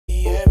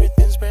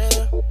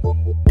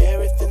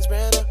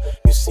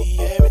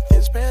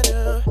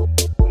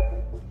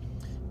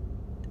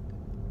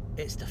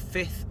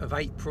5th of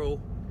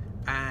April,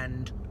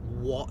 and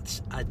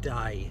what a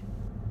day.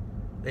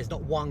 There's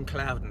not one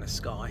cloud in the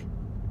sky.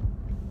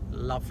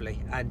 Lovely.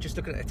 And just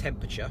looking at the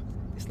temperature,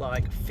 it's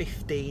like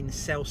 15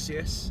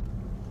 Celsius.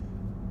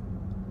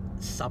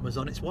 Summer's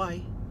on its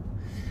way.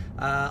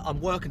 I'm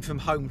working from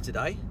home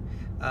today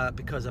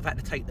because I've had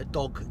to take the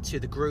dog to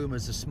the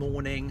groomers this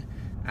morning,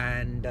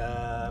 and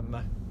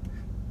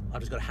I've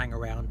just got to hang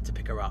around to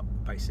pick her up,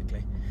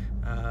 basically.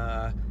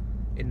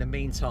 In the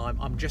meantime,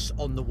 I'm just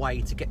on the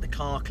way to get the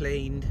car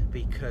cleaned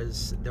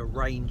because the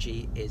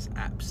Rangy is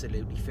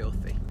absolutely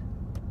filthy.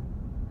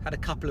 Had a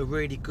couple of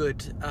really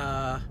good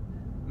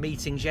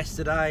meetings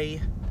yesterday.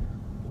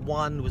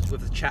 One was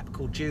with a chap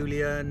called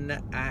Julian,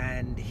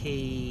 and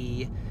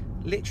he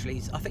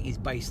literally, I think he's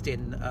based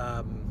in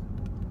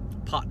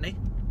Putney,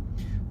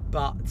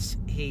 but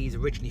he's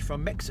originally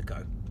from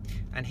Mexico,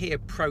 and he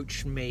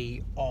approached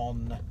me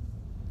on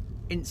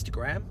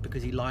Instagram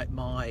because he liked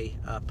my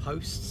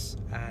posts,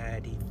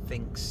 and he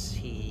thinks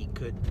he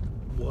could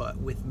work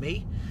with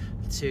me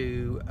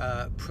to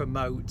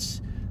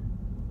promote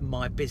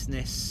my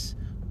business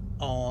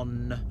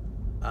on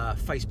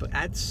Facebook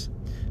ads.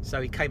 So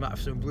he came up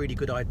with some really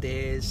good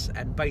ideas,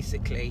 and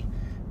basically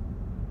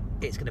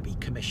it's going to be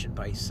commission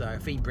based. So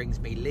if he brings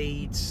me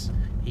leads,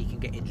 he can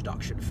get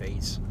introduction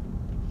fees.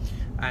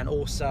 And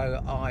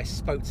also I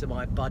spoke to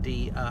my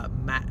buddy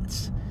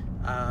Matt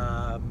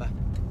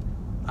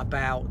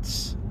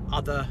about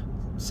other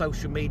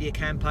social media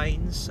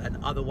campaigns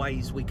and other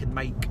ways we can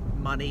make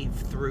money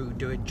through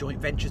doing joint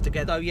ventures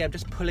together. So yeah, I'm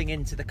just pulling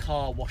into the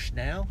car wash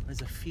now.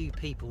 There's a few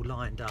people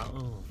lined up,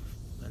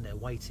 and they're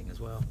waiting as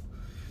well.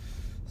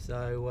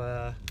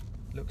 So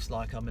looks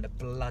like I'm in a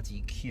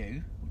bloody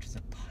queue, which is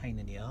a pain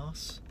in the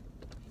arse.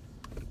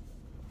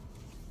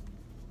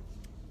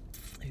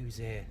 Who's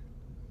here?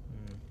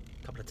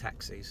 A couple of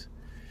taxis.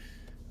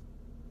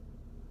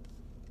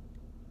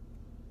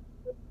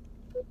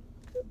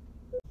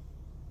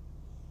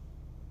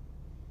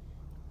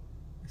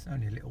 It's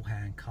only a little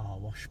hand car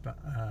wash, but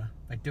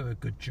they do a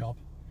good job.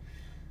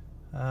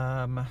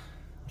 I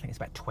think it's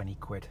about 20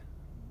 quid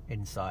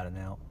inside and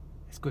out.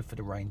 It's good for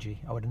the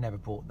Rangy. I would have never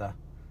bought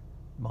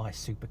my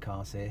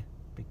supercars here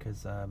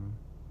because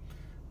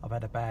I've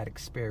had a bad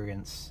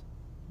experience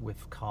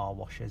with car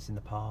washes in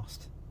the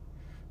past.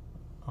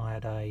 I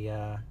had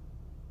a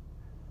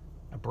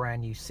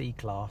brand new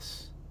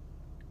C-Class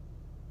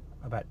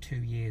about 2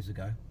 years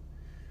ago.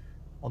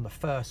 On the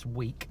first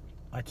week,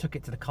 I took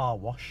it to the car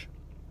wash,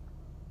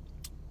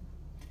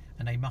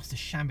 and they must have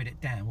shammered it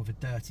down with a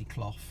dirty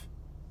cloth,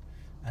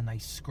 and they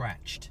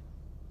scratched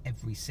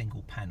every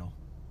single panel.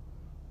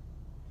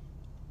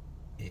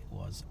 It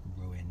was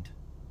ruined.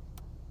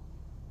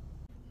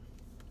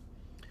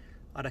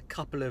 I had a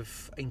couple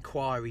of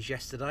inquiries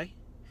yesterday.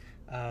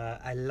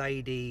 A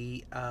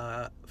lady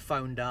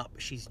phoned up.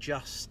 She's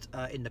just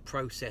in the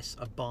process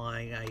of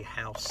buying a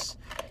house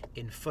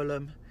in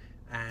Fulham,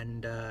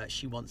 and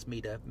she wants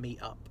me to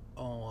meet up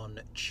on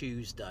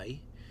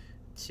Tuesday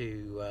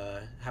to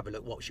have a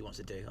look what she wants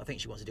to do. I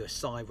think she wants to do a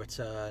side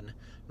return,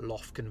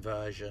 loft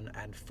conversion,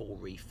 and full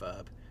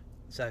refurb.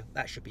 So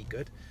that should be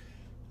good.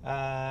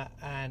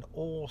 And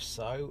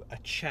also a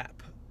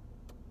chap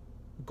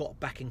got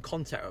back in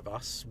contact with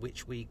us,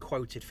 which we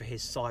quoted for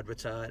his side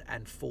return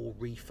and full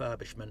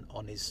refurbishment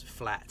on his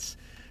flats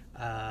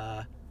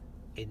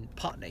in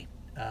Putney.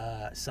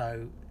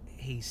 So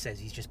he says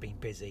he's just been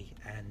busy,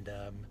 and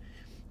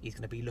he's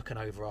going to be looking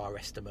over our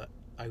estimate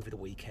over the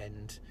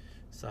weekend.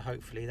 So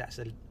hopefully that's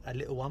a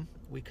little one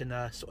we can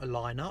sort of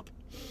line up.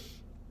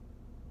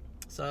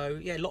 So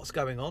yeah, lots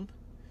going on.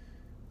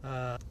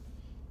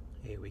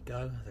 Here we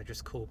go. They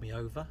just called me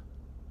over.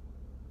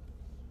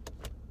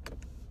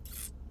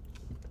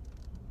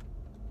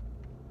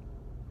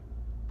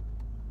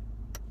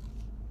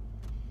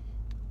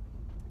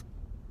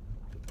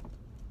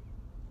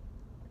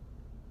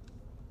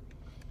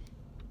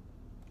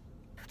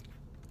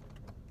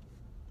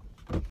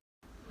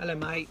 Hello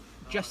mate,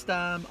 just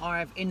I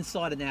have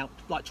inside and out,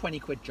 like 20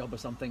 quid job or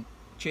something.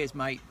 Cheers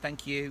mate,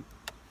 thank you.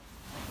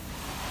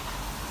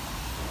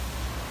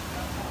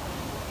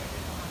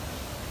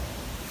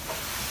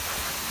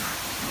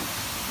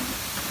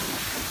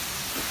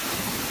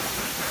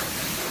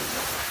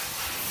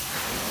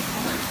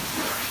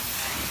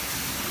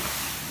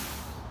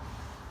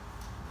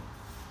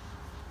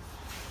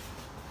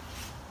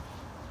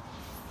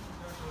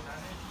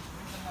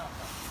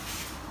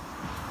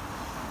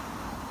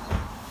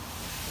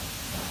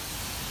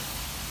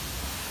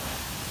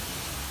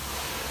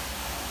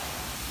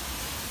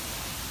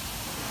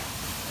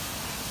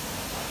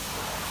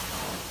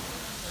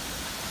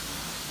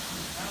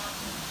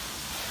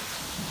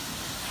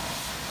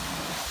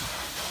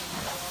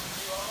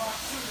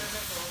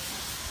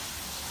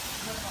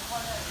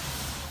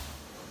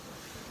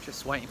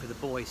 Just waiting for the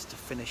boys to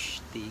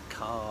finish the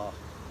car.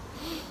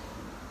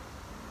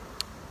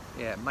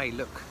 Yeah, it may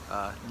look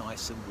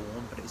nice and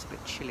warm, but it's a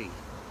bit chilly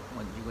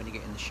when you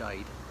get in the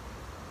shade.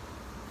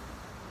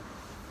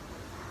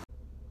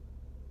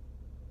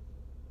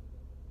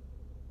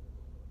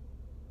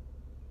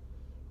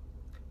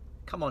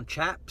 Come on,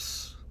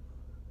 chaps.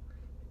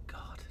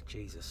 God,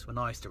 Jesus. When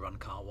I used to run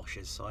car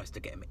washes, I used to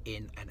get them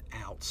in and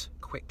out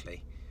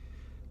quickly.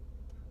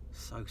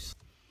 So,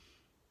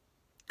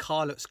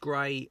 car looks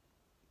great,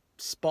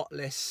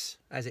 spotless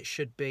as it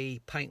should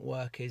be.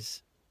 Paintwork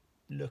is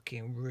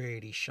looking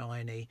really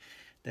shiny.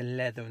 The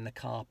leather and the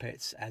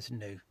carpets as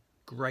new.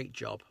 Great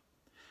job.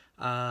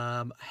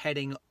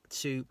 Heading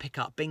to pick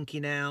up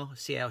Binky now,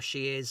 see how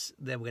she is.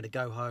 Then we're going to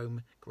go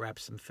home, grab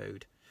some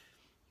food.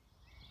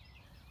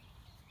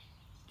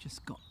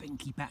 Just got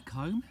Binky back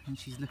home and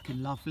she's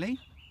looking lovely,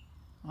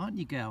 aren't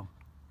you, girl?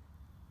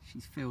 She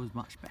feels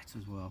much better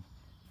as well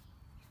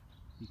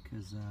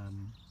because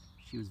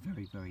she was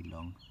very, very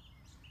long.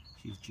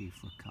 She's due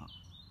for a cut.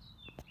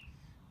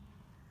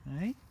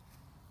 Hey, do you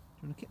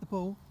want to kick the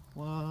ball?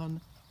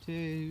 1,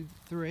 2,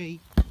 3.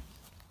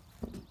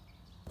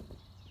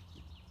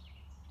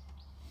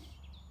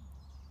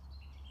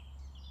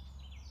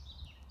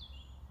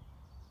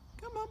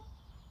 Come on.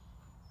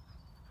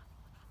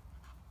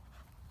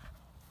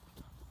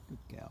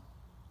 Good girl.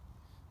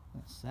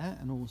 That's that,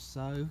 and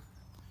also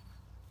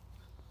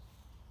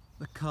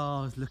the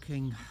car's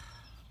looking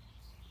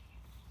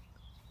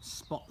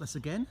spotless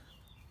again.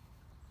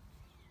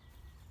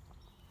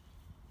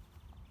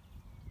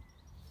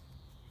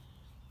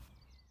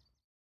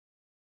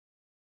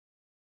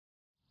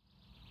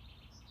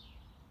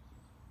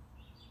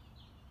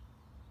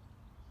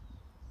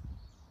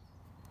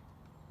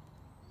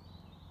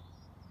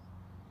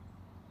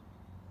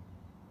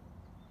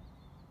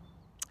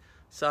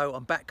 So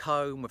I'm back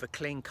home with a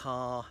clean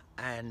car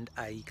and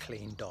a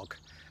clean dog.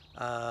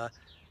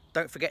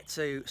 Don't forget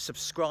to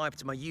subscribe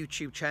to my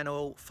YouTube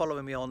channel,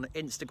 follow me on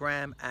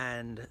Instagram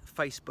and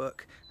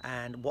Facebook,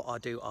 and what I'll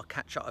do, I'll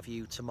catch up with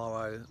you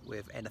tomorrow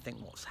with anything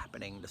what's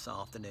happening this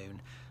afternoon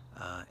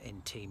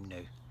in Team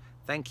New.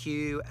 Thank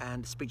you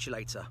and speak to you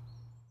later.